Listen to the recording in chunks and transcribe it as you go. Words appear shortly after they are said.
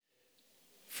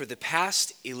For the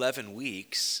past 11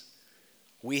 weeks,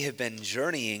 we have been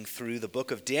journeying through the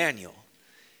book of Daniel,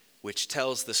 which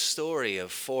tells the story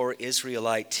of 4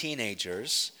 Israelite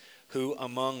teenagers who,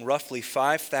 among roughly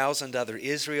 5,000 other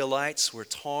Israelites, were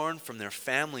torn from their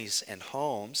families and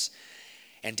homes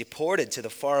and deported to the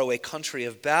faraway country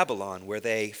of Babylon, where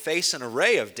they face an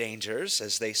array of dangers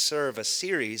as they serve a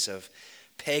series of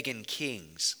pagan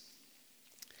kings.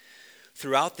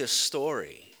 Throughout this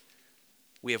story,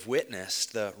 we have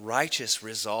witnessed the righteous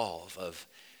resolve of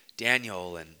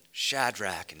Daniel and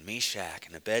Shadrach and Meshach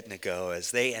and Abednego as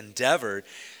they endeavored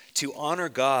to honor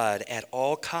God at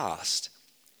all cost.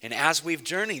 And as we've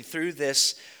journeyed through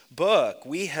this book,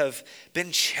 we have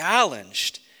been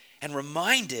challenged and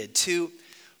reminded to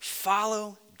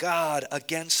follow God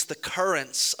against the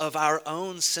currents of our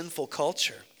own sinful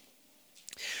culture.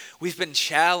 We've been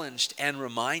challenged and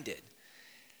reminded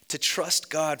to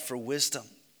trust God for wisdom,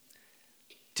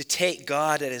 to take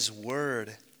God at His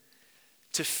word,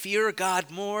 to fear God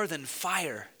more than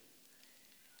fire,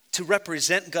 to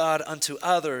represent God unto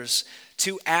others,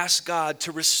 to ask God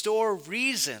to restore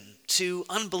reason to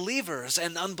unbelievers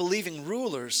and unbelieving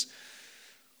rulers.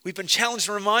 We've been challenged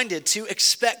and reminded to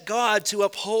expect God to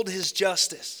uphold His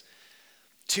justice,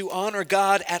 to honor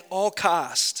God at all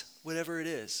cost, whatever it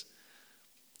is,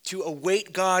 to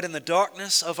await God in the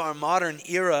darkness of our modern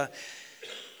era,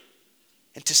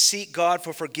 and to seek God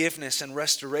for forgiveness and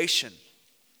restoration.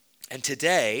 And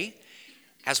today,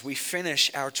 as we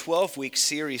finish our 12-week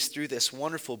series through this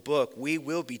wonderful book, we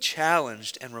will be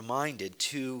challenged and reminded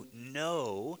to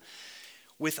know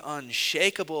with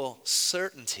unshakable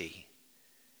certainty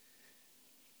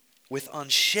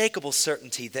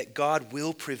that God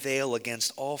will prevail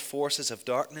against all forces of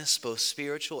darkness, both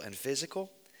spiritual and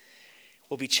physical.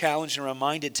 We'll be challenged and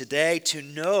reminded today to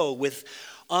know with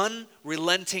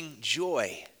unrelenting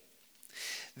joy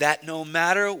that no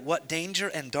matter what danger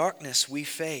and darkness we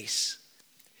face,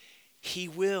 He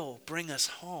will bring us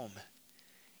home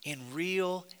in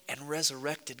real and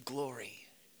resurrected glory.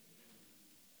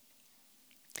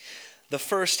 The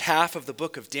first half of the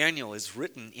book of Daniel is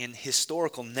written in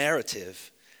historical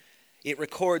narrative. It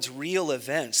records real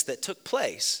events that took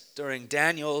place during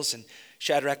Daniel's and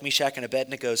Shadrach, Meshach, and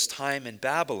Abednego's time in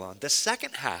Babylon. The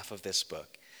second half of this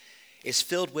book is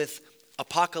filled with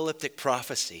apocalyptic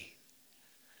prophecy,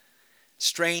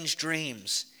 strange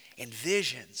dreams, and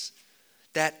visions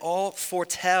that all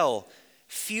foretell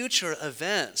future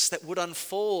events that would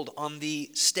unfold on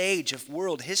the stage of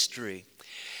world history.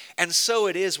 And so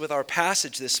it is with our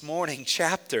passage this morning,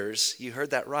 chapters, you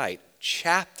heard that right,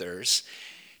 chapters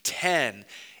 10,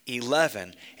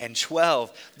 11, and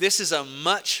 12. This is a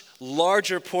much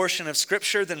larger portion of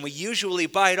Scripture than we usually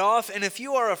bite off. And if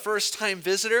you are a first-time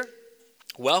visitor,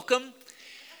 welcome,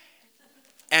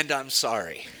 and I'm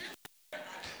sorry.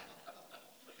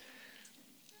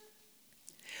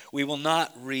 We will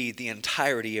not read the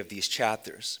entirety of these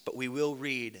chapters, but we will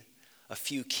read a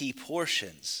few key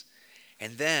portions,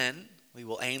 and then we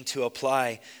will aim to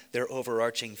apply their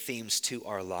overarching themes to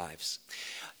our lives.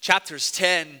 Chapters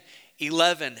 10,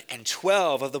 11, and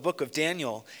 12 of the book of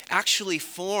Daniel actually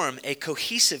form a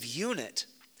cohesive unit.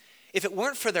 If it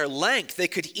weren't for their length, they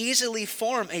could easily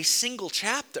form a single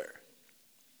chapter.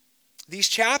 These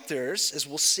chapters, as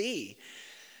we'll see,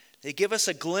 they give us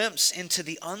a glimpse into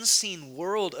the unseen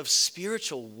world of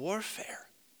spiritual warfare.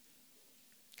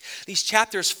 These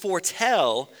chapters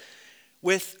foretell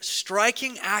with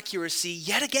striking accuracy,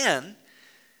 yet again,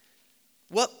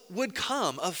 what would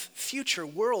come of future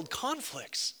world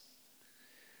conflicts.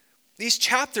 These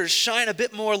chapters shine a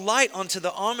bit more light onto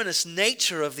the ominous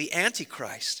nature of the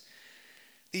Antichrist.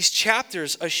 These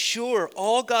chapters assure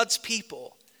all God's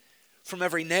people from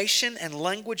every nation and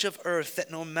language of earth that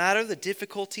no matter the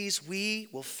difficulties we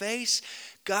will face,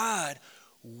 God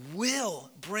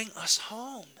will bring us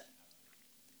home.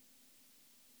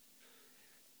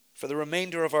 For the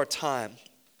remainder of our time,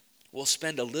 we'll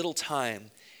spend a little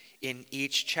time in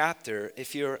each chapter.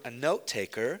 If you're a note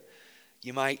taker,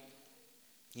 you might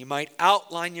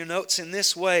outline your notes in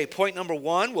this way. Point number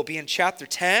 1 will be in chapter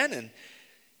 10,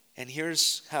 and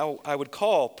here's how I would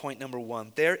call point number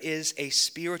 1. There is a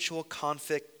spiritual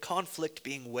conflict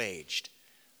being waged.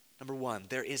 Number 1,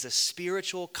 there is a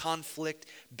spiritual conflict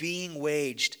being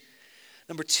waged.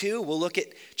 Number 2, we'll look at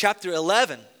chapter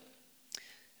 11.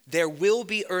 There will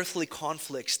be earthly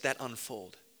conflicts that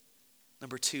unfold.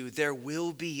 Number 2, there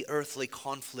will be earthly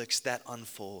conflicts that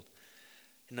unfold.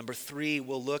 And number 3,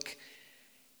 we'll look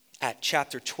at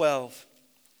chapter 12,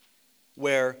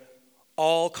 where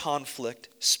all conflict,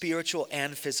 spiritual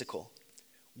and physical,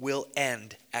 will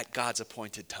end at God's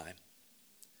appointed time.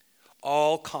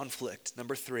 All conflict,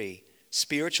 number 3,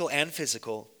 spiritual and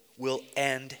physical, will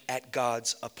end at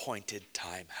God's appointed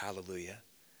time. Hallelujah.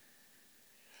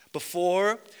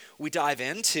 Before we dive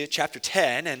into chapter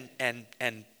 10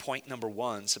 and point number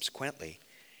 1 subsequently,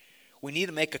 we need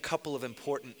to make a couple of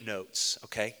important notes,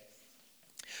 okay?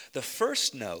 The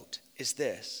first note is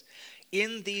this.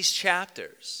 In these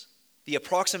chapters, the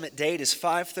approximate date is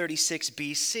 536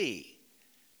 BC,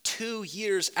 2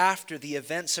 years after the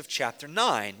events of chapter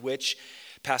 9, which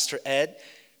Pastor Ed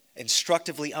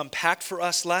instructively unpacked for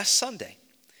us last Sunday.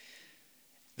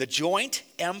 The joint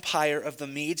empire of the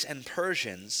Medes and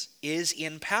Persians is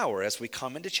in power as we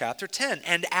come into chapter 10.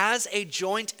 And as a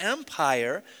joint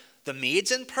empire, the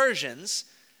Medes and Persians,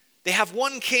 they have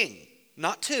one king,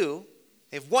 not two.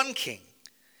 They have one king.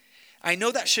 I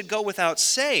know that should go without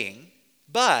saying,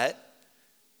 but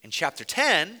in chapter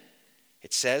 10,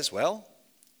 it says, well,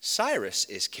 Cyrus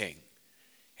is king.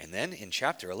 And then in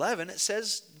chapter 11, it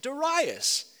says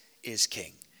Darius is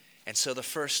king. And so the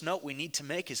first note we need to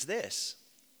make is this.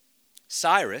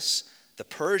 Cyrus, the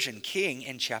Persian king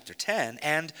in chapter 10,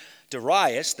 and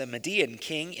Darius, the Median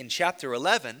king in chapter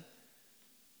 11,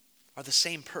 are the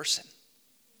same person.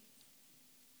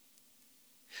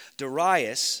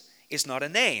 Darius is not a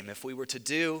name. If we were to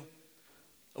do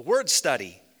a word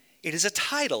study, it is a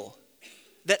title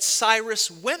that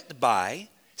Cyrus went by,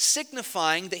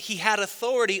 signifying that he had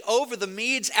authority over the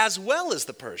Medes as well as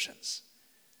the Persians.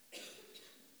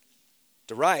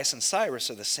 Darius and Cyrus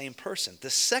are the same person. The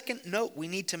second note we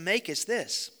need to make is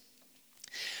this.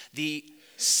 The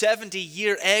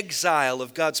 70-year exile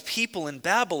of God's people in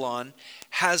Babylon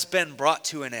has been brought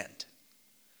to an end.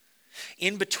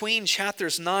 In between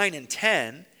chapters 9 and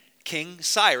 10, King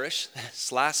Cyrus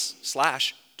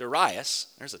slash Darius,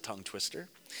 there's a tongue twister,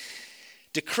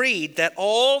 decreed that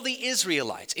all the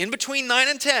Israelites, in between 9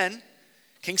 and 10,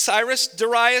 King Cyrus,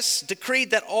 Darius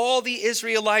decreed that all the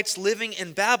Israelites living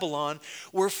in Babylon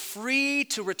were free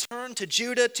to return to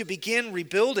Judah to begin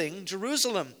rebuilding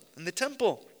Jerusalem and the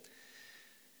temple.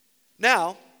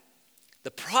 Now, the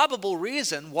probable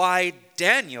reason why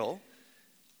Daniel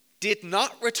did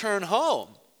not return home,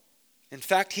 in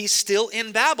fact, he's still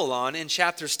in Babylon in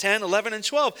chapters 10, 11, and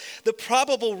 12. The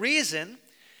probable reason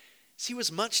is he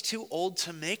was much too old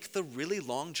to make the really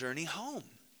long journey home.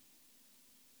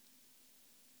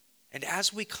 And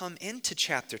as we come into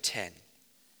chapter 10,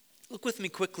 look with me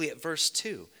quickly at verse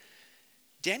 2.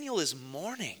 Daniel is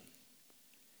mourning.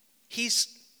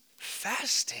 He's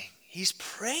fasting. He's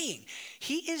praying.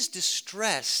 He is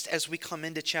distressed as we come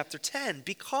into chapter 10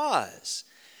 because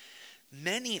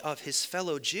many of his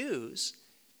fellow Jews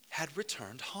had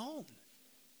returned home.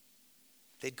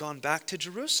 They'd gone back to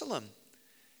Jerusalem.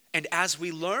 And as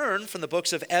we learn from the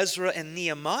books of Ezra and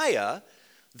Nehemiah,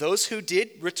 those who did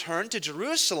return to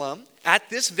Jerusalem at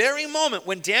this very moment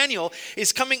when Daniel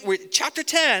is coming, chapter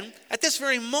 10, at this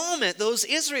very moment, those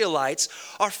Israelites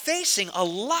are facing a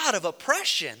lot of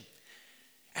oppression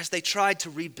as they tried to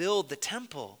rebuild the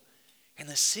temple and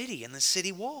the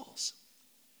city walls.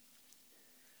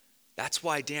 That's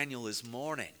why Daniel is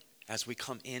mourning as we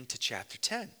come into chapter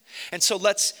 10. And so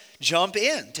let's jump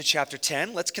into chapter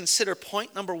 10. Let's consider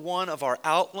point number 1 of our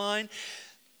outline.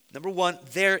 Number 1,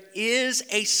 there is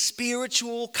a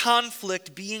spiritual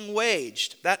conflict being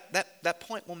waged. That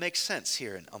point will make sense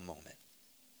here in a moment.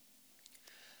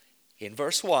 In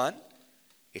verse 1,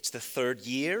 it's the 3rd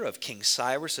year of King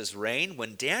Cyrus's reign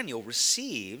when Daniel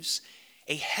receives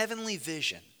a heavenly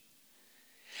vision.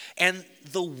 And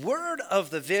the word of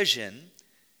the vision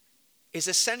is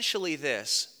essentially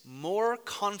this: more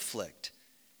conflict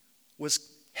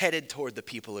was headed toward the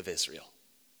people of Israel.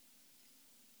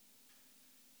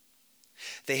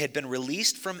 They had been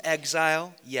released from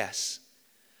exile, yes,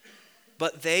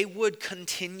 but they would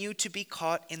continue to be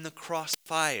caught in the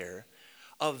crossfire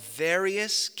of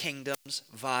various kingdoms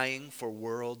vying for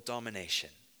world domination.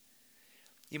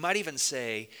 You might even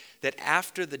say that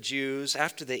after the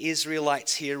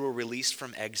Israelites here were released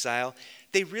from exile,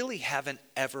 they really haven't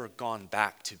ever gone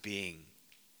back to being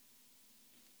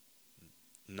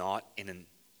not in an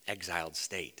exiled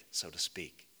state, so to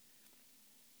speak.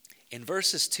 In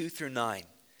verses 2 through 9,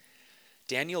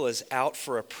 Daniel is out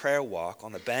for a prayer walk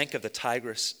on the bank of the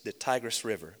Tigris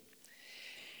River.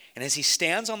 And as he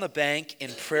stands on the bank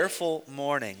in prayerful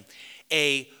mourning,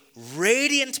 a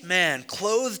radiant man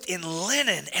clothed in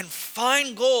linen and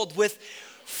fine gold with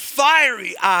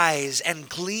fiery eyes and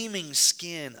gleaming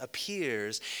skin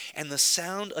appears, and the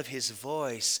sound of his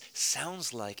voice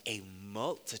sounds like a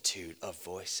multitude of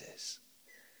voices.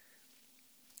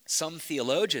 Some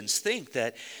theologians think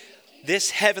that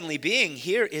this heavenly being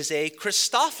here is a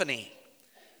Christophany,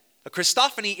 A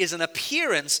Christophany is an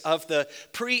appearance of the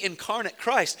pre-incarnate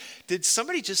Christ. Did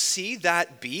somebody just see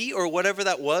that bee or whatever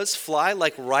that was fly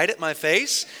like right at my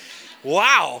face?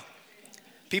 Wow.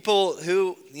 People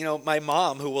who, my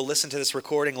mom who will listen to this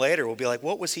recording later will be like,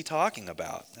 what was he talking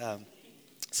about?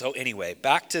 So anyway,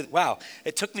 back to, wow,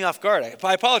 it took me off guard.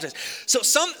 I apologize. So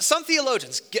some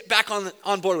theologians, get back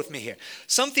on board with me here.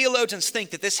 Some theologians think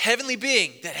that this heavenly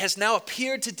being that has now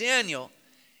appeared to Daniel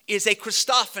is a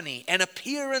Christophany, an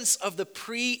appearance of the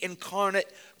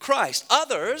pre-incarnate Christ.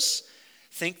 Others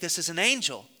think this is an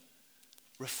angel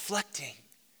reflecting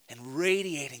and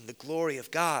radiating the glory of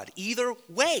God. Either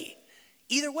way,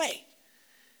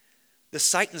 the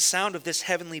sight and sound of this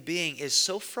heavenly being is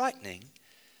so frightening,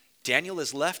 Daniel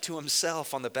is left to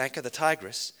himself on the bank of the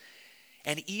Tigris,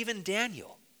 and even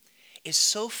Daniel is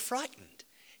so frightened,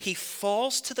 he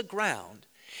falls to the ground.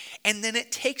 And then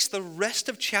it takes the rest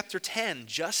of chapter 10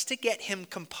 just to get him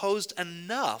composed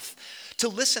enough to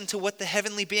listen to what the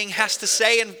heavenly being has to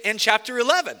say in chapter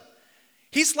 11.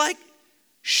 He's like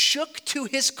shook to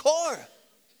his core.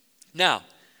 Now,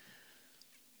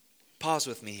 pause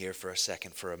with me here for a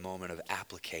second for a moment of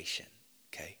application,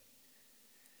 okay?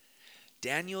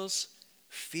 Daniel's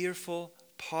fearful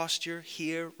posture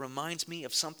here reminds me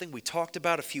of something we talked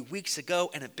about a few weeks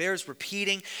ago, and it bears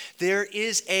repeating. There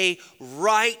is a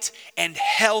right and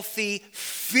healthy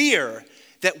fear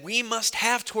that we must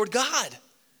have toward God.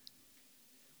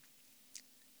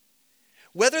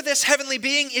 Whether this heavenly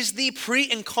being is the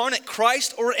pre-incarnate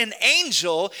Christ or an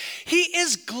angel, he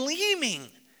is gleaming.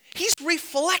 He's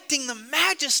reflecting the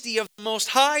majesty of the Most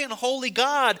High and Holy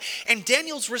God, and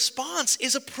Daniel's response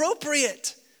is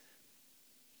appropriate.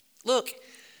 Look,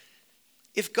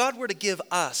 if God were to give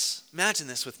us, imagine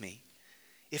this with me,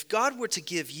 if God were to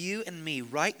give you and me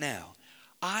right now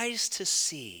eyes to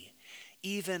see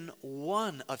even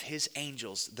one of his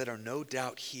angels that are no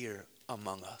doubt here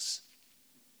among us,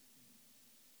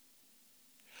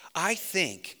 I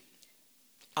think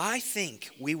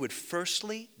we would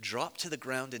firstly drop to the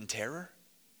ground in terror,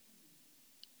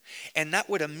 and that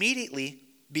would immediately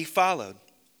be followed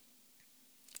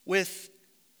with,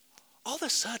 all of a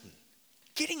sudden,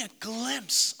 getting a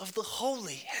glimpse of the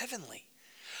holy heavenly.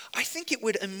 I think it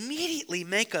would immediately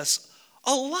make us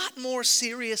a lot more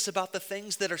serious about the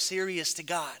things that are serious to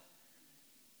God.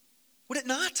 Would it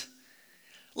not?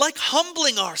 Like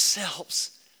humbling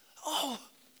ourselves. Oh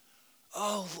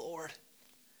Lord.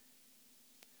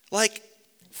 Like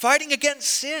fighting against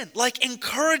sin, like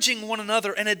encouraging one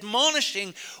another and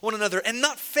admonishing one another and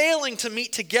not failing to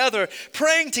meet together,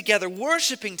 praying together,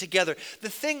 worshiping together. The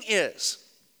thing is,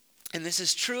 and this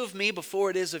is true of me before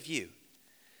it is of you,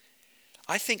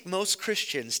 I think most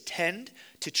Christians tend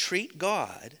to treat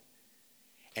God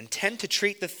and tend to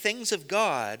treat the things of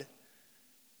God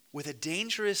with a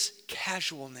dangerous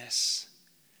casualness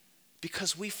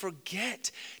because we forget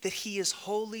that he is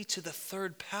holy to the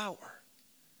third power.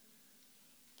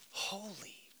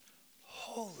 Holy,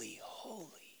 holy, holy.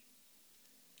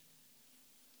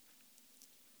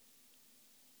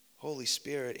 Holy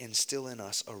Spirit, instill in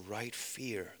us a right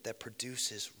fear that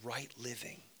produces right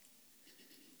living.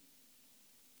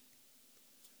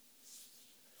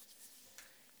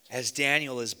 As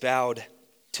Daniel is bowed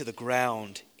to the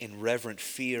ground in reverent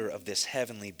fear of this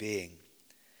heavenly being,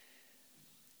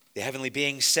 the heavenly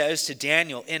being says to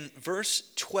Daniel in verse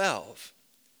 12,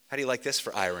 how do you like this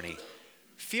for irony?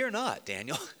 Fear not,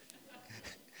 Daniel.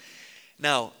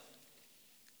 Now,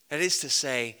 that is to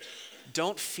say,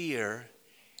 don't fear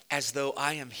as though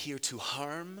I am here to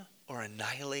harm or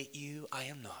annihilate you. I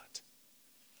am not.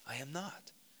 I am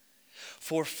not.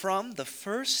 For from the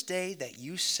first day that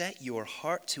you set your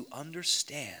heart to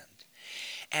understand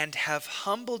and have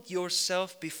humbled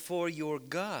yourself before your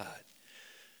God,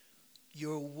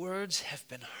 your words have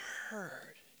been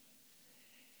heard,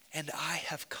 and I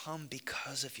have come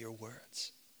because of your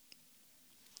words.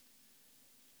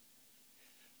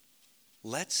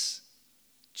 Let's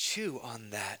chew on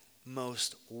that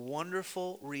most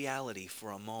wonderful reality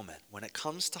for a moment when it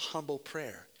comes to humble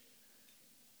prayer.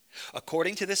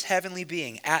 According to this heavenly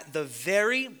being, at the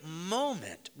very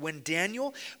moment when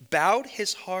Daniel bowed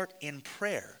his heart in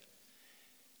prayer,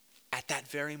 at that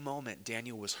very moment,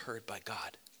 Daniel was heard by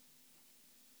God.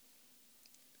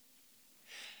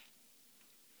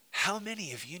 How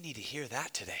many of you need to hear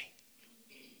that today?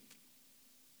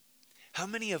 How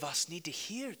many of us need to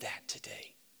hear that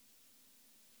today?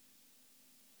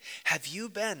 Have you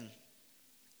been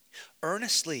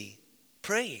earnestly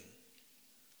praying,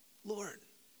 Lord,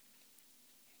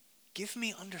 give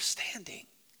me understanding.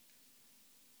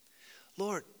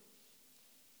 Lord,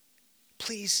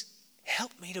 please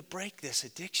help me to break this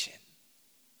addiction.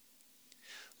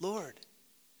 Lord,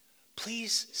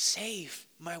 please save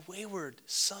my wayward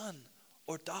son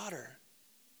or daughter.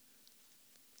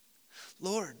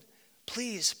 Lord,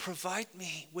 please provide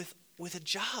me with a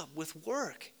job, with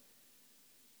work.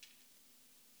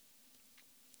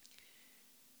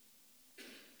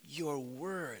 Your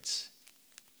words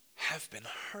have been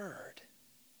heard.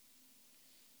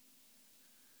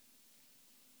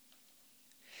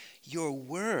 Your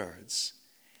words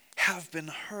have been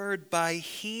heard by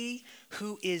He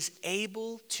who is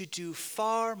able to do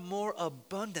far more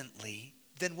abundantly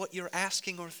than what you're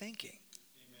asking or thinking.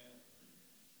 Amen.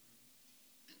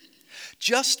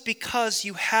 Just because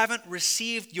you haven't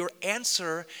received your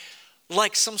answer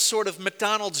like some sort of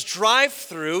McDonald's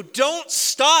drive-through, don't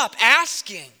stop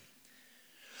asking.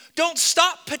 Don't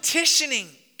stop petitioning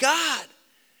God.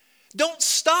 Don't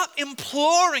stop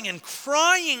imploring and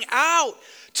crying out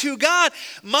to God.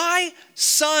 My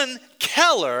son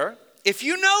Keller, if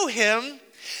you know him,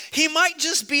 he might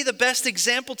just be the best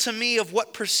example to me of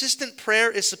what persistent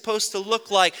prayer is supposed to look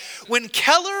like. When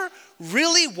Keller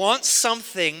really wants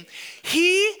something,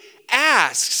 he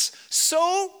asks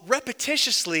so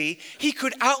repetitiously he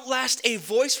could outlast a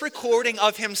voice recording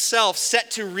of himself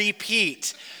set to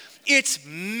repeat. It's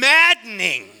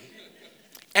maddening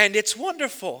and it's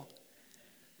wonderful.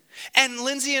 And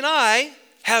Lindsay and I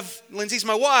Lindsay's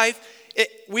my wife,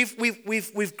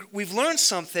 we've learned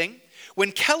something.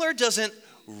 When Keller doesn't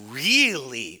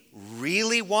really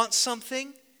want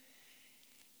something,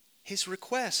 his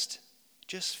request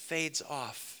just fades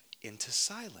off into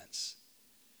silence.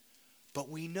 But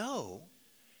we know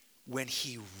when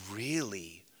he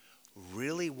really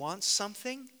wants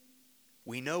something,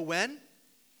 we know when.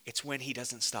 It's when he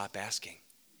doesn't stop asking.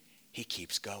 He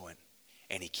keeps going,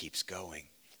 and he keeps going,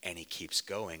 and he keeps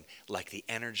going, like the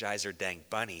Energizer dang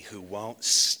bunny who won't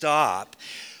stop.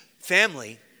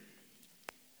 Family,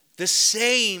 the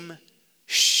same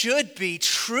should be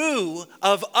true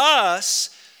of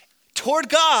us toward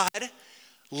God.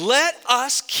 Let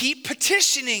us keep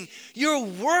petitioning. Your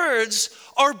words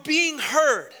are being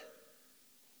heard.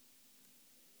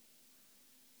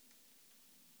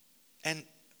 And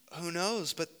who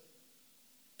knows, but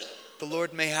the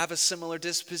Lord may have a similar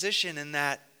disposition in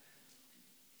that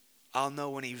I'll know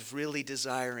when he's really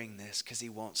desiring this because he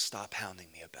won't stop hounding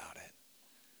me about it.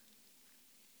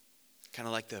 Kind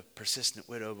of like the persistent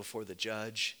widow before the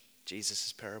judge,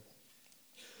 Jesus' parable.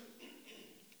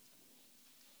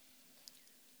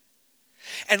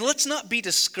 And let's not be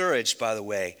discouraged, by the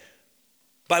way,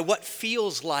 by what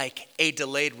feels like a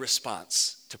delayed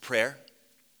response to prayer.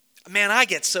 Man, I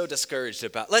get so discouraged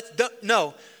about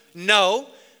No,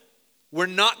 we're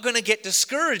not going to get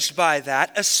discouraged by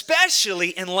that, especially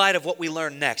in light of what we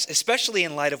learn next, especially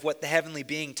in light of what the heavenly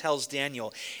being tells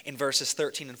Daniel in verses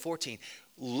 13 and 14.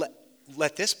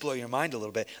 Let this blow your mind a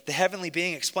little bit. The heavenly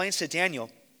being explains to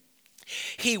Daniel,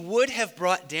 he would have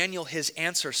brought Daniel his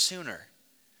answer sooner,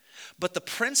 but the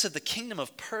prince of the kingdom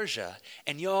of Persia,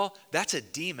 and y'all, that's a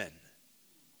demon.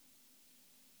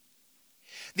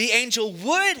 The angel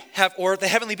would have, or the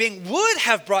heavenly being would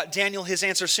have brought Daniel his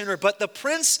answer sooner, but the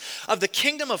prince of the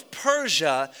kingdom of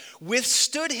Persia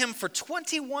withstood him for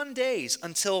 21 days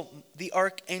until the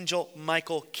archangel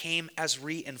Michael came as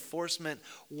reinforcement.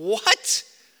 What?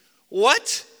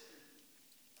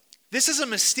 This is a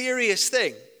mysterious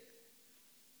thing.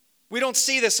 We don't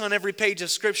see this on every page of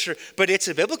Scripture, but it's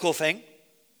a biblical thing.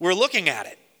 We're looking at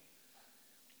it.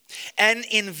 An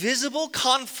invisible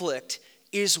conflict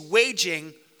is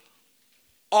waging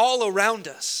all around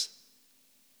us.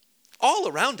 All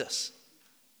around us.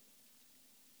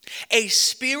 A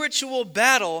spiritual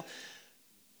battle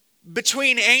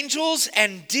between angels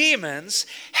and demons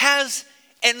has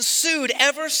ensued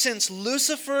ever since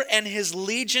Lucifer and his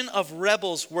legion of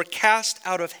rebels were cast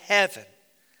out of heaven.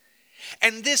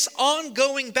 And this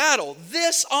ongoing battle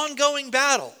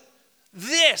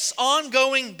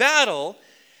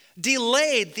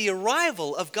delayed the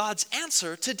arrival of God's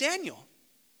answer to Daniel.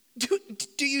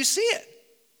 Do you see it?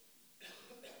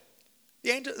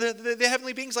 The angel, the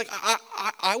heavenly being's like,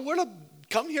 I would have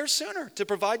come here sooner to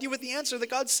provide you with the answer that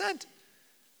God sent.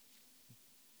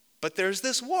 But there's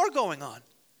this war going on.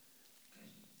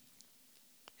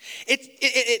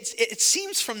 It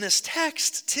seems from this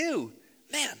text too,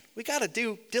 man, we got to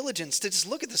do diligence to just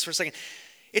look at this for a second.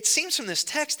 It seems from this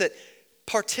text that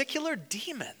particular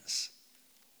demons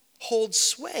hold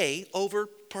sway over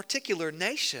particular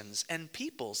nations and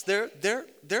peoples. They're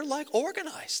like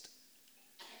organized.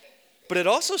 But it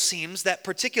also seems that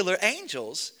particular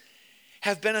angels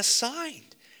have been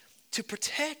assigned to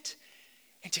protect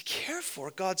and to care for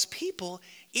God's people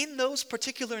in those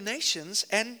particular nations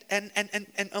and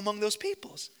among those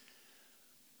peoples.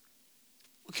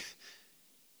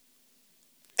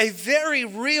 a very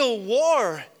real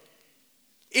war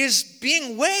is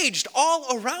being waged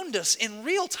all around us in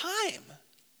real time.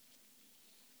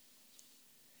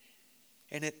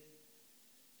 And it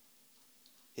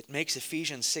makes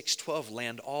Ephesians 6:12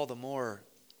 land all the more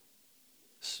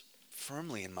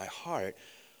firmly in my heart.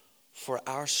 For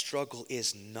our struggle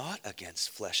is not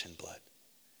against flesh and blood,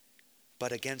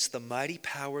 but against the mighty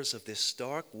powers of this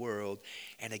dark world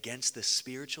and against the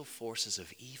spiritual forces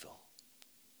of evil.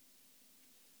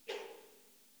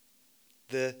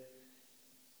 The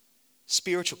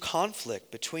spiritual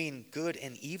conflict between good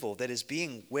and evil that is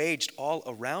being waged all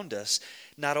around us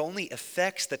not only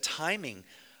affects the timing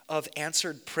of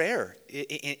answered prayer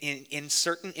in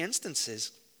certain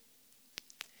instances,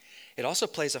 it also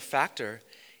plays a factor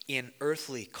in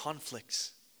earthly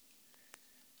conflicts,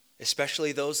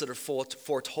 especially those that are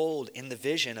foretold in the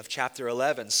vision of chapter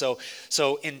 11. So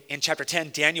in chapter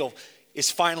 10, Daniel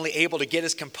is finally able to get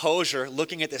his composure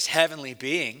looking at this heavenly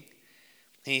being.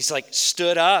 And he's like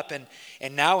stood up, and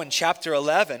now in chapter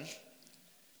 11,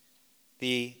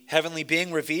 the heavenly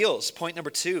being reveals, point number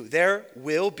 2, there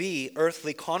will be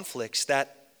earthly conflicts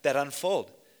that unfold.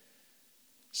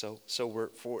 So we're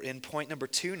in point number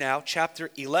 2 now, chapter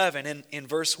 11, in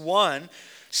verse 1,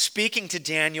 speaking to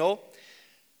Daniel.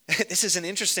 This is an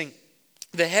interesting,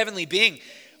 the heavenly being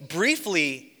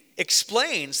briefly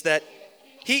explains that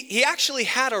he actually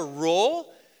had a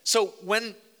role. So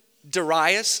when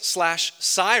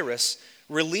Darius/Cyrus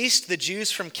released the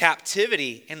Jews from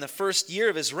captivity in the first year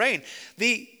of his reign,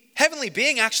 the heavenly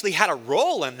being actually had a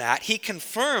role in that. He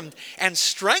confirmed and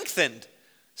strengthened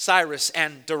Cyrus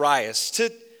and Darius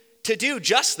to do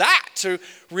just that, to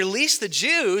release the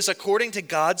Jews according to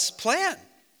God's plan.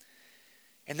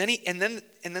 And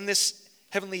then this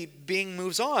heavenly being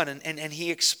moves on and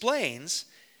he explains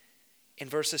in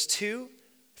verses 2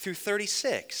 through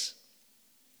 36.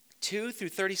 2 through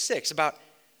 36,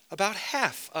 about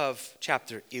half of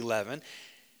chapter 11,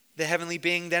 the heavenly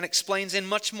being then explains in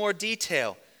much more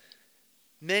detail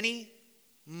many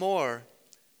more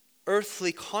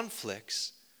earthly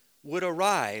conflicts would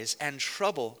arise and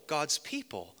trouble God's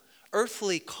people.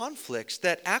 Earthly conflicts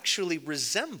that actually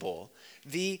resemble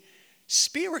the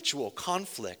spiritual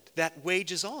conflict that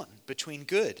wages on between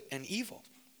good and evil.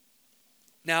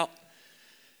 Now,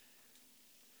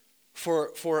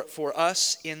 for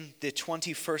us in the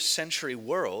 21st century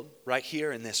world, right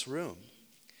here in this room,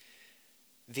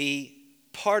 the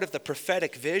part of the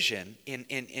prophetic vision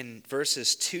in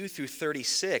verses 2 through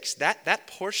 36, that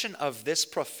portion of this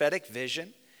prophetic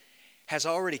vision has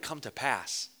already come to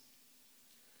pass.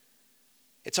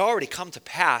 It's already come to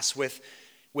pass with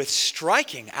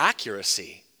striking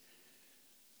accuracy.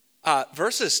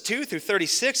 Verses 2 through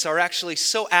 36 are actually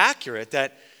so accurate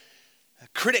that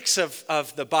critics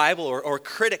of the Bible or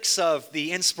critics of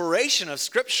the inspiration of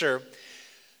Scripture,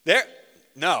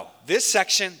 this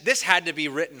section, this had to be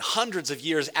written hundreds of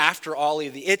years after all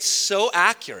of the, it's so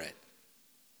accurate.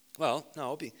 Well,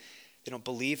 no, they don't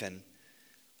believe in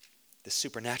the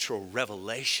supernatural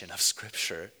revelation of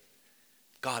Scripture,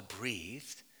 God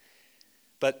breathed.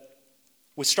 But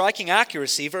with striking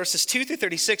accuracy, verses 2 through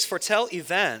 36 foretell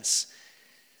events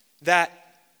that,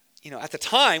 at the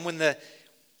time when the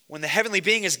heavenly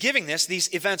being is giving this,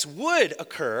 these events would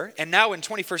occur, and now in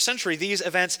 21st century, these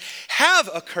events have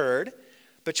occurred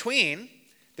between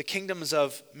the kingdoms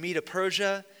of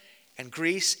Medo-Persia and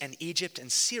Greece and Egypt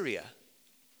and Syria.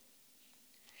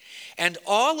 And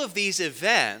all of these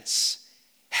events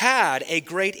had a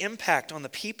great impact on the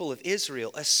people of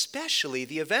Israel, especially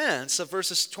the events of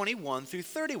verses 21 through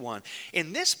 31.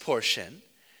 In this portion,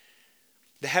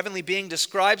 the heavenly being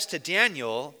describes to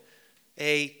Daniel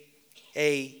a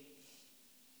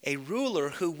ruler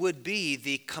who would be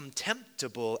the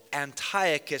contemptible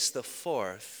Antiochus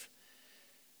IV.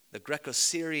 The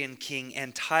Greco-Syrian king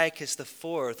Antiochus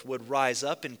IV would rise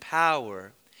up in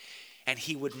power, and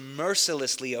he would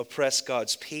mercilessly oppress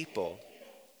God's people.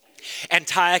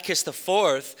 Antiochus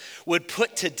IV would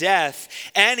put to death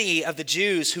any of the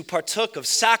Jews who partook of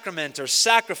sacrament or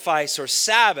sacrifice or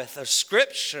Sabbath or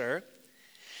Scripture.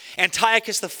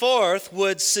 Antiochus IV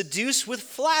would seduce with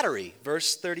flattery,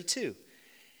 verse 32,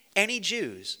 any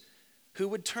Jews who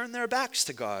would turn their backs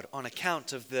to God on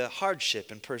account of the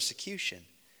hardship and persecution.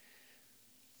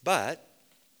 But,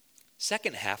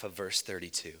 second half of verse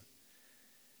 32,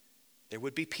 there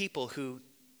would be people who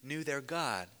knew their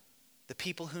God. The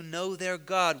people who know their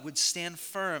God would stand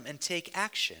firm and take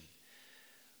action.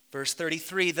 Verse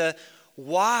 33, the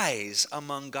wise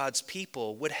among God's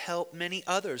people would help many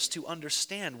others to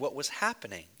understand what was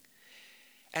happening.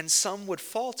 And some would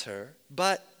falter,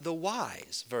 but the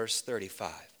wise, verse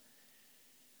 35,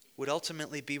 would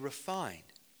ultimately be refined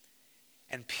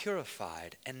and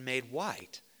purified and made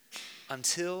white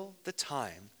until the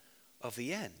time of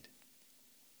the end.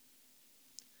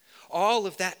 All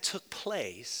of that took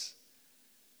place.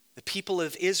 The people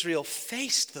of Israel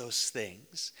faced those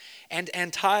things, and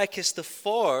Antiochus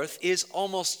IV is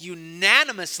almost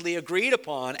unanimously agreed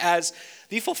upon as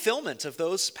the fulfillment of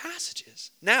those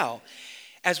passages. Now,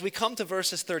 as we come to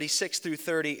verses 36 through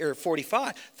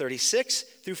 36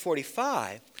 through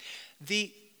 45,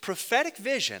 the prophetic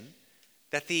vision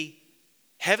that the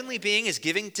heavenly being is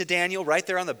giving to Daniel right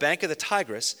there on the bank of the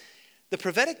Tigris, the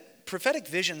prophetic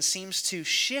vision seems to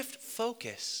shift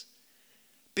focus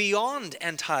beyond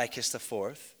Antiochus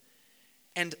IV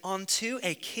and onto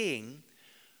a king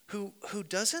who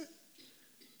doesn't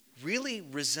really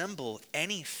resemble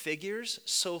any figures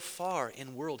so far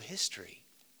in world history.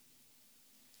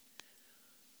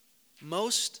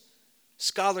 Most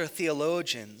scholar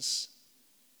theologians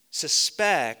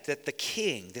suspect that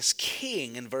this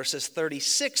king in verses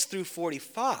 36 through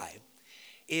 45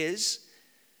 is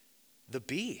the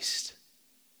beast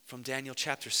from Daniel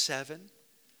chapter 7,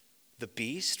 the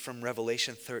beast from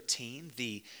Revelation 13,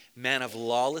 the man of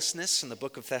lawlessness in the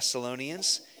book of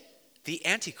Thessalonians, the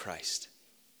Antichrist.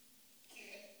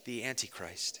 The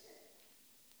Antichrist.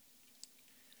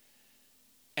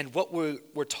 And what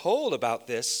we're told about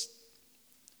this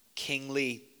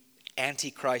kingly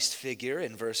Antichrist figure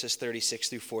in verses 36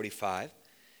 through 45,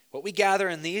 what we gather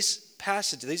in these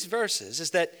passages, these verses,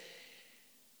 is that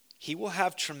he will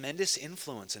have tremendous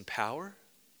influence and power.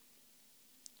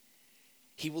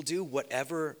 He will do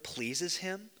whatever pleases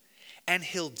him, and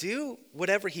he'll do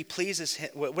whatever pleases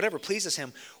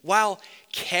him while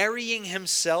carrying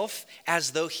himself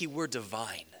as though he were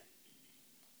divine.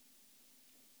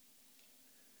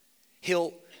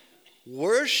 He'll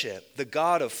worship the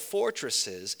God of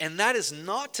fortresses, and that is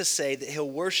not to say that he'll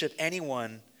worship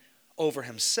anyone over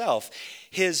himself.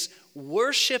 His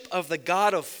worship of the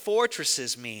God of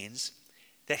fortresses means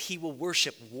that he will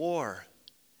worship war.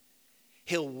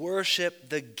 He'll worship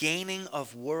the gaining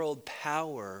of world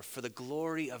power for the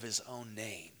glory of his own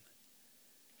name.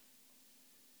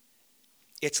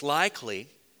 It's likely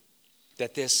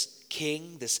that this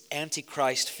king, this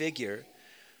Antichrist figure,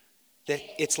 that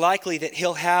it's likely that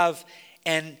he'll have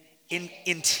an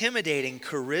intimidating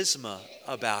charisma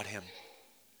about him,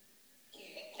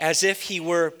 as if he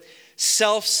were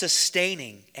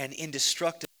self-sustaining and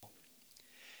indestructible.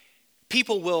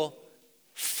 People will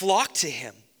flock to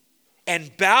him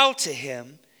and bow to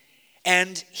him,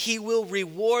 and he will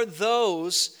reward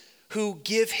those who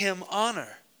give him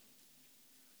honor.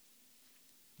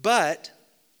 But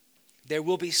there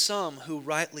will be some who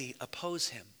rightly oppose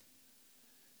him.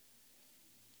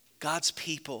 God's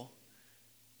people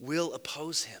will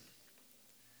oppose him.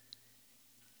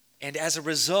 And as a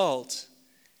result,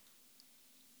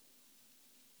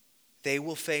 they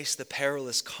will face the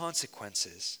perilous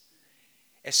consequences,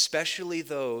 especially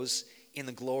those in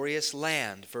the glorious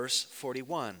land, verse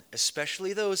 41,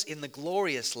 especially those in the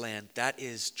glorious land, that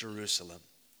is Jerusalem.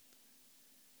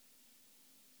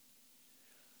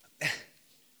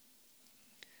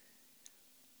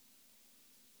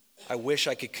 I wish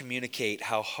I could communicate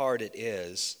how hard it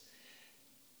is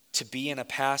to be in a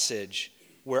passage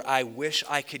where I wish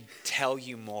I could tell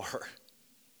you more.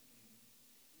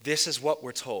 This is what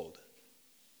we're told.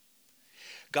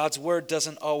 God's word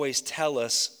doesn't always tell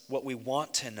us what we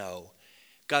want to know.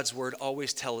 God's word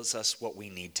always tells us what we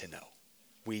need to know.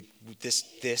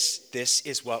 This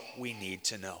is what we need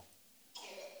to know.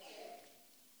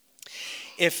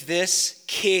 If this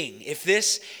king, if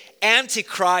this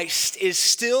Antichrist is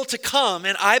still to come,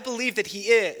 and I believe that he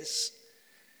is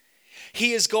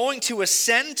going to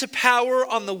ascend to power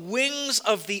on the wings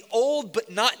of the old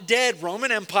but not dead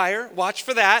Roman Empire. Watch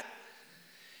for that.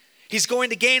 He's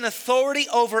going to gain authority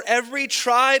over every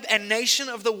tribe and nation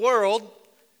of the world.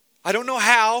 I don't know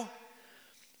how.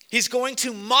 He's going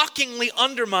to mockingly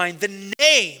undermine the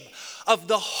name of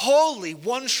the holy,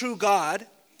 one true God.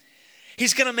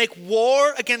 He's going to make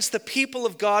war against the people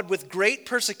of God with great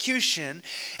persecution,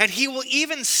 and he will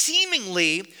even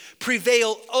seemingly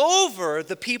prevail over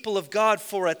the people of God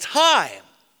for a time.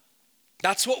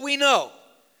 That's what we know.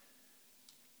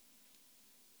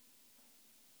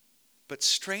 But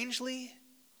strangely,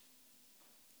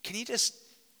 can you just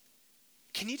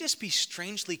be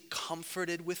strangely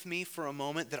comforted with me for a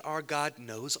moment that our God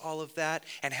knows all of that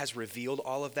and has revealed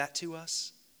all of that to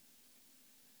us?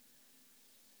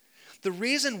 The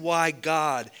reason why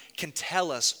God can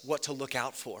tell us what to look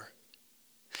out for,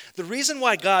 the reason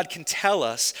why God can tell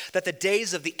us that the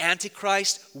days of the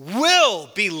Antichrist will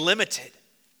be limited,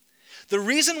 The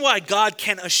reason why God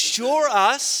can assure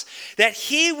us that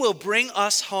he will bring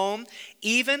us home,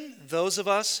 even those of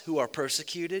us who are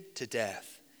persecuted to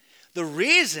death. The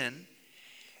reason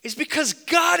is because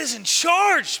God is in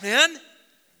charge, man.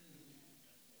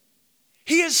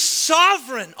 He is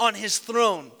sovereign on his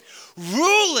throne,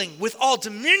 ruling with all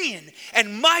dominion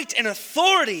and might and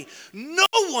authority. No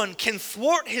one can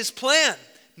thwart his plan.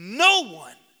 No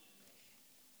one.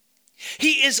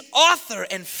 He is author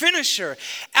and finisher,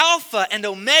 Alpha and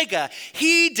Omega.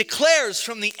 He declares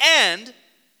from the end.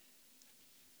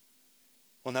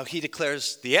 Well, no, he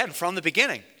declares the end from the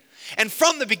beginning. And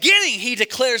from the beginning, he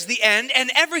declares the end and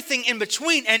everything in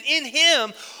between. And in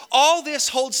him, all this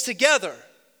holds together.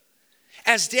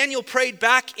 As Daniel prayed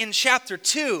back in chapter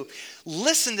 2,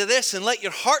 listen to this and let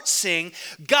your heart sing.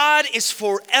 God is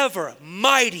forever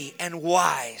mighty and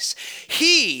wise.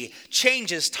 He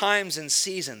changes times and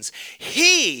seasons.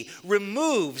 He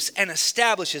removes and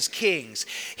establishes kings.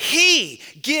 He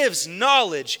gives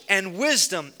knowledge and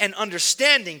wisdom and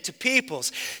understanding to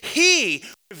peoples. He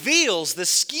reveals the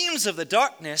schemes of the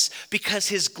darkness because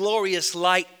his glorious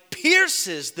light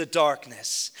pierces the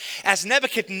darkness. As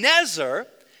Nebuchadnezzar,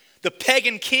 the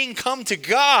pagan king, come to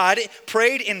God,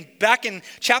 prayed back in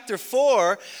chapter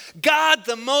 4, God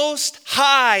the Most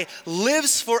High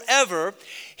lives forever.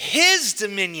 His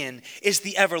dominion is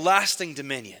the everlasting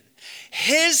dominion.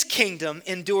 His kingdom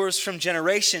endures from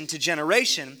generation to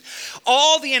generation.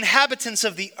 All the inhabitants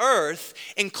of the earth,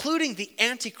 including the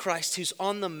Antichrist who's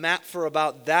on the map for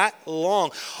about that long,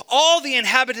 all the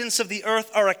inhabitants of the earth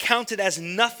are accounted as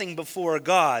nothing before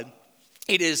God.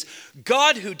 It is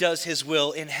God who does his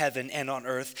will in heaven and on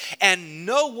earth, and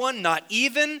no one, not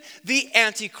even the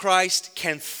Antichrist,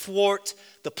 can thwart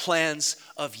the plans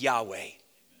of Yahweh.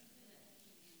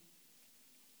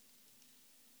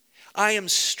 I am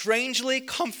strangely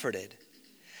comforted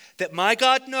that my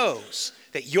God knows,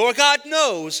 that your God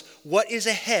knows what is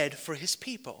ahead for his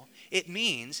people. It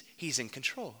means he's in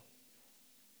control.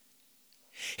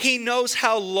 He knows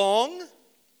how long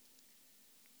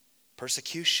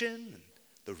persecution,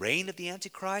 the reign of the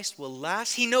Antichrist will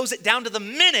last. He knows it down to the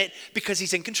minute because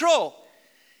he's in control.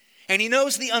 And he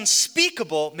knows the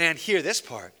unspeakable, man, hear this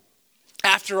part.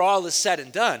 After all is said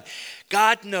and done,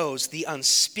 God knows the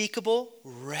unspeakable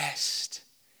rest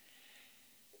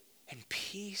and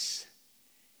peace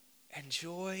and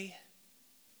joy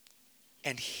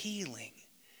and healing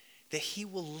that he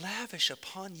will lavish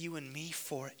upon you and me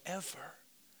forever.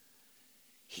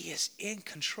 He is in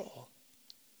control.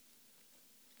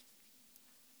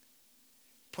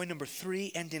 Point number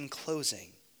 3, and in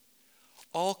closing,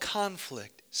 all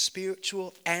conflict,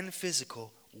 spiritual and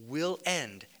physical, will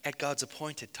end at God's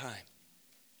appointed time.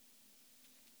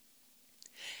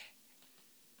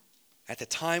 At the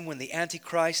time when the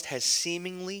Antichrist has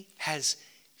seemingly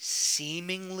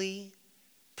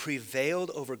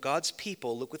prevailed over God's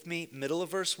people, look with me, middle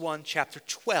of verse 1, chapter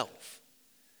 12.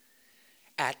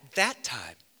 At that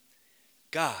time,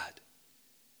 God,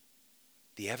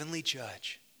 the heavenly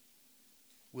judge,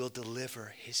 will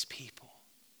deliver his people.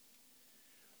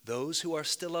 Those who are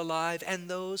still alive and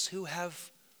those who have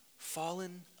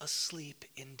fallen asleep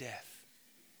in death.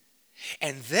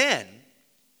 And then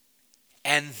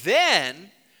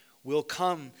will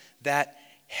come that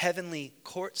heavenly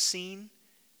court scene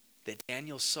that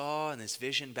Daniel saw in this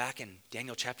vision back in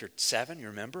Daniel chapter 7, you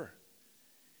remember?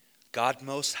 God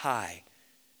Most High,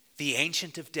 the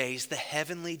Ancient of Days, the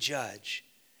heavenly judge,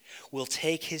 will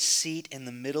take his seat in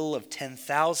the middle of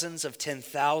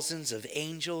 10,000s of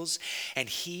angels, and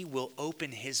he will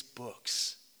open his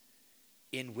books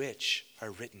in which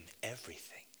are written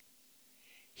everything.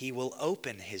 He will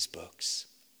open his books.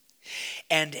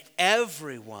 And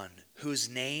everyone whose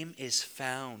name is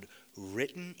found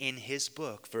written in his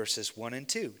book, verses 1 and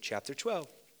 2, chapter 12.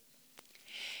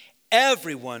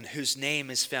 Everyone whose name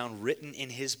is found written in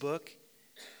his book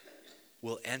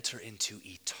will enter into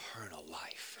eternal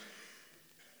life.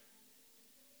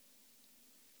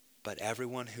 But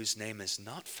everyone whose name is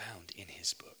not found in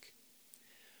his book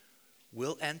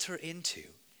will enter into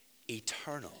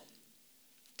eternal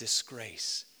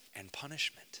disgrace and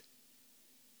punishment.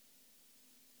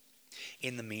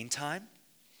 In the meantime,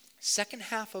 second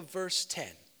half of verse 10,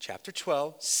 chapter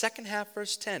 12, second half,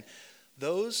 verse 10.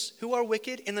 Those who are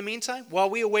wicked in the meantime, while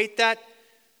we await that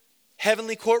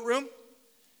heavenly courtroom,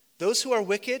 those who are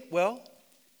wicked, well,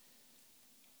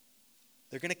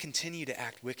 they're going to continue to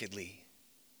act wickedly.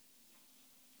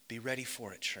 Be ready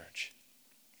for it, church.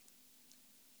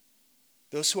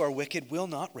 Those who are wicked will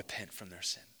not repent from their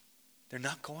sin. They're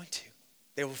not going to.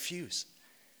 They will refuse.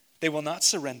 They will not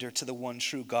surrender to the one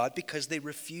true God because they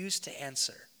refuse to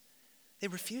answer. They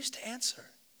refuse to answer.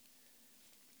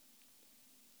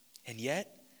 And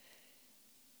yet,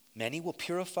 many will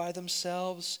purify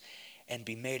themselves and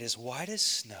be made as white as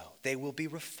snow. They will be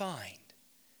refined.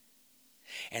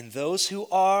 And those who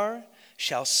are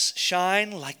shall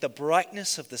shine like the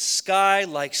brightness of the sky,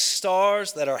 like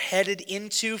stars that are headed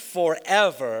into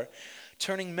forever,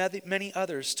 turning many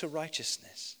others to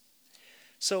righteousness.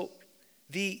 So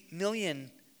the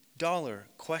million-dollar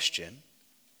question,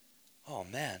 oh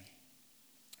man,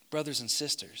 brothers and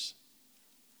sisters,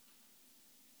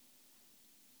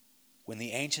 when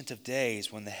the Ancient of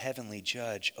Days, when the heavenly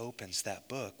judge opens that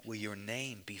book, will your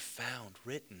name be found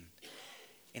written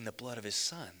in the blood of his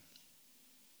Son?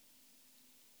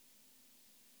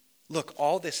 Look,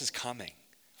 all this is coming.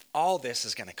 All this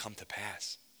is going to come to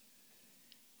pass.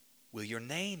 Will your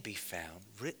name be found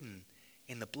written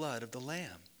in the blood of the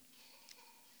Lamb?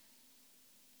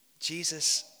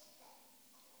 Jesus,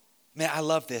 man, I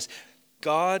love this.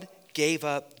 God gave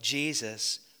up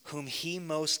Jesus, whom he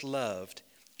most loved,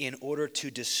 in order to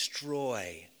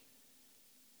destroy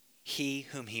he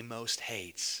whom he most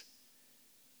hates,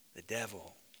 the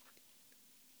devil.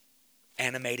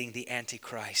 Animating the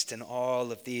Antichrist and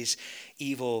all of these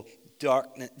evil,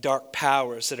 dark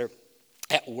powers that are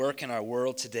at work in our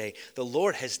world today. The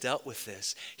Lord has dealt with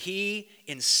this. He,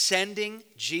 in sending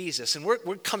Jesus, and we're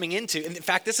coming into, in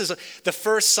fact, this is the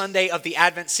first Sunday of the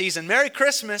Advent season. Merry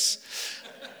Christmas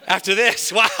after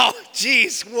this. Wow,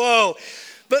 geez, whoa.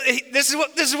 But this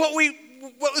is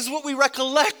what we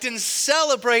recollect and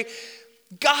celebrate.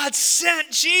 God sent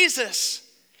Jesus.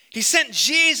 He sent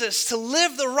Jesus to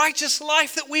live the righteous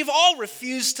life that we've all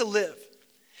refused to live.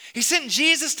 He sent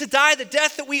Jesus to die the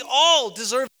death that we all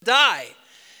deserve to die.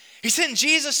 He sent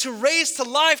Jesus to raise to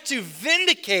life, to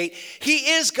vindicate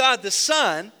He is God the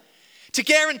Son, to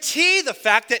guarantee the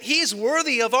fact that He is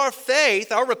worthy of our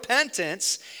faith, our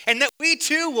repentance, and that we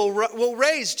too will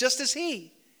raise just as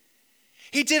He.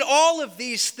 He did all of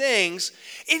these things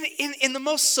in the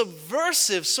most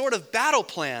subversive sort of battle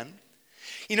plan.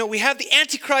 You know, we have the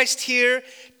Antichrist here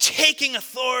taking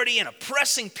authority and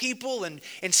oppressing people and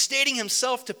stating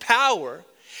himself to power.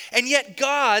 And yet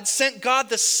God sent God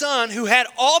the Son, who had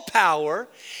all power,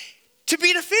 to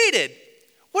be defeated.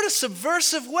 What a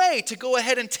subversive way to go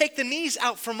ahead and take the knees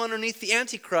out from underneath the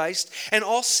Antichrist and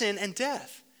all sin and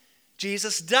death.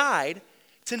 Jesus died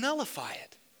to nullify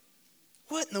it.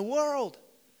 What in the world?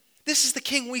 This is the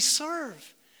King we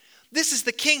serve. This is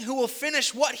the King who will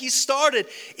finish what He started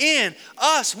in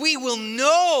us. We will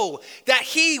know that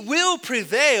He will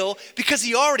prevail because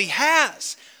He already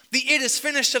has. The "it is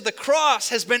finished" of the cross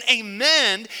has been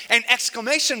amen and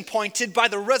exclamation pointed by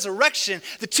the resurrection.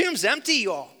 The tomb's empty,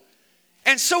 y'all.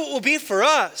 And so it will be for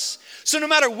us. So no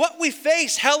matter what we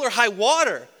face, hell or high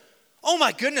water, oh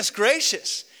my goodness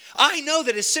gracious, I know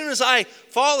that as soon as I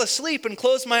fall asleep and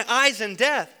close my eyes in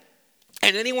death,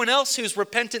 and anyone else whose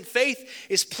repentant faith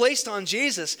is placed on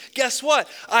Jesus, guess what?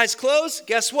 Eyes closed,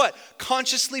 guess what?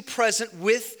 Consciously present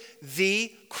with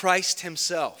the Christ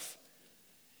Himself.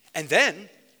 And then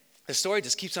the story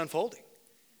just keeps unfolding.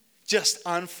 Just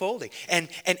unfolding. And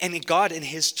God, in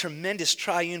His tremendous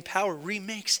triune power,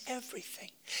 remakes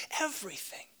everything.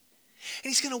 Everything.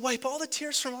 And He's going to wipe all the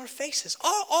tears from our faces.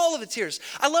 All of the tears.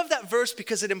 I love that verse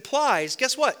because it implies,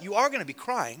 guess what? You are going to be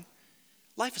crying.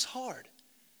 Life is hard.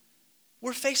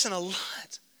 We're facing a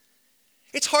lot.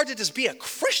 It's hard to just be a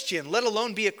Christian, let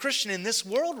alone be a Christian in this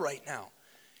world right now.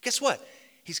 Guess what?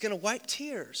 He's going to wipe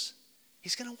tears.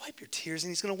 He's going to wipe your tears, and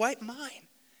He's going to wipe mine.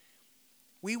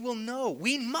 We will know.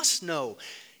 We must know.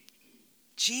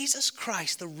 Jesus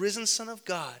Christ, the risen Son of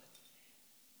God,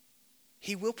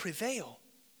 He will prevail.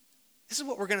 This is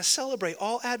what we're going to celebrate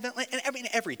all Advent, and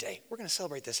every day. We're going to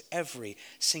celebrate this every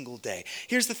single day.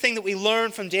 Here's the thing that we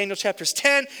learn from Daniel chapters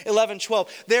 10, 11,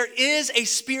 12. There is a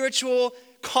spiritual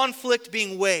conflict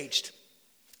being waged.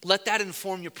 Let that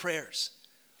inform your prayers.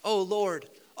 Oh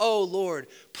Lord,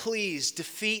 please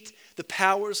defeat the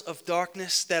powers of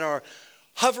darkness that are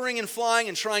hovering and flying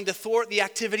and trying to thwart the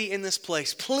activity in this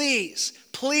place. Please,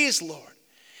 Lord.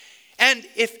 And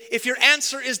if your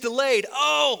answer is delayed,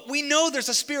 we know there's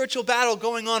a spiritual battle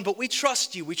going on, but we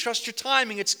trust you. We trust your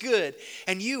timing. It's good.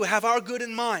 And you have our good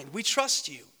in mind. We trust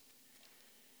you.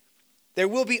 There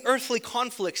will be earthly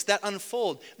conflicts that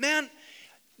unfold. Man,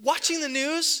 watching the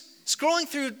news, scrolling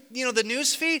through, the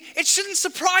news feed, it shouldn't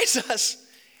surprise us.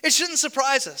 It shouldn't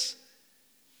surprise us.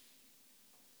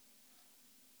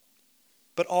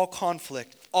 But all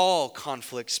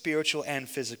conflict, spiritual and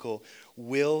physical,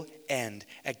 will end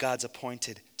at God's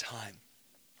appointed time.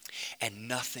 And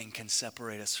nothing can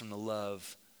separate us from the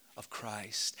love of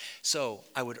Christ. So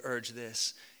I would urge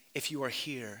this. If you are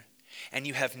here and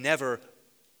you have never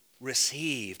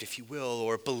received, if you will,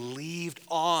 or believed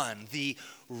on the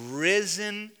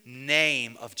risen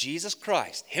name of Jesus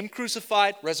Christ, him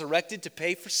crucified, resurrected to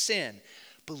pay for sin,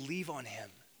 believe on him.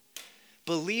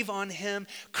 Believe on him.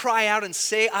 Cry out and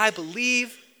say, I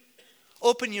believe.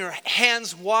 Open your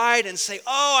hands wide and say,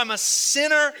 oh, I'm a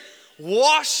sinner.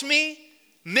 Wash me.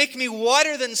 Make me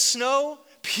whiter than snow.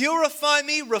 Purify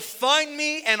me, refine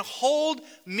me, and hold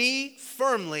me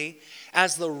firmly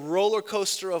as the roller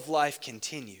coaster of life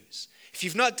continues. If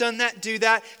you've not done that, do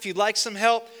that. If you'd like some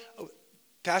help,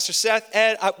 Pastor Seth,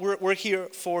 Ed, we're here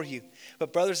for you.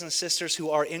 But brothers and sisters who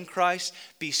are in Christ,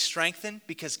 be strengthened,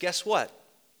 because guess what?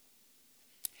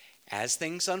 As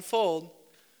things unfold,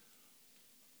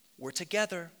 we're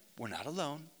together. We're not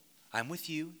alone. I'm with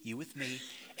you, you with me,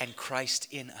 and Christ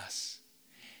in us.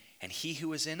 And he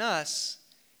who is in us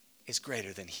is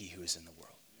greater than he who is in the world.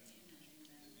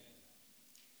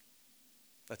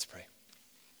 Let's pray.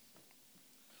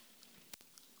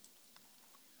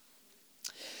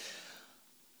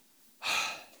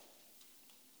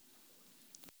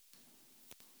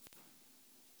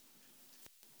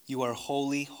 You are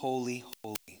holy, holy,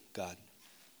 holy, God.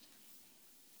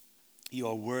 You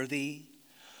are worthy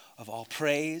of all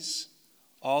praise,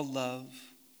 all love,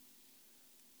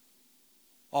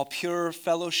 all pure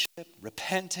fellowship,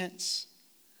 repentance,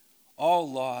 all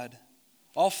laud,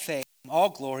 all fame, all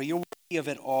glory. You're worthy of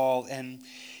it all. And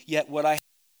yet what I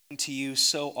have to you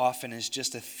so often is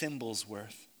just a thimble's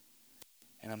worth.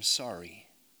 And I'm sorry.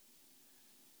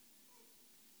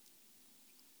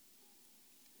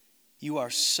 You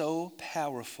are so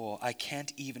powerful, I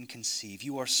can't even conceive.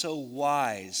 You are so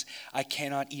wise, I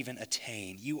cannot even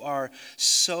attain. You are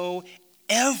so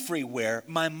everywhere,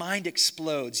 my mind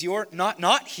explodes. You're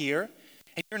not here,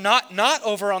 and you're not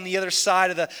over on the other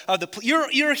side of the.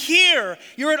 You're here.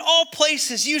 You're in all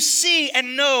places. You see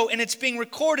and know, and it's being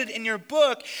recorded in your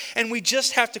book. And we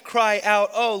just have to cry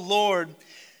out, "Oh Lord,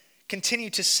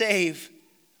 continue to save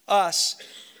us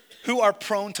who are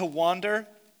prone to wander."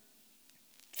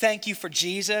 Thank you for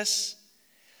Jesus.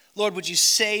 Lord, would you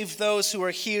save those who are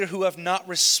here who have not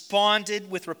responded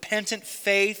with repentant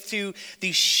faith to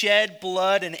the shed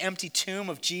blood and empty tomb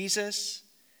of Jesus?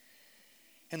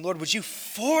 And Lord, would you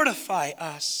fortify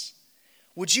us?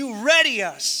 Would you ready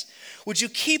us? Would you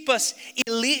keep us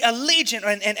allegiant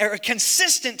and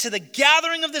consistent to the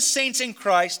gathering of the saints in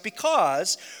Christ,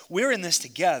 because we're in this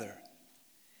together.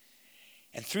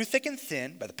 And through thick and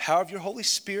thin, by the power of your Holy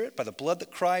Spirit, by the blood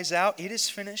that cries out, it is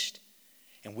finished.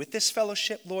 And with this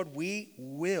fellowship, Lord, we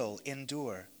will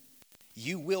endure.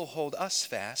 You will hold us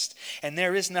fast, and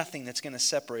there is nothing that's going to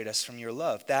separate us from your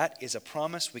love. That is a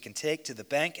promise we can take to the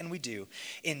bank, and we do.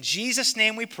 In Jesus'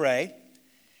 name we pray,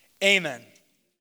 amen.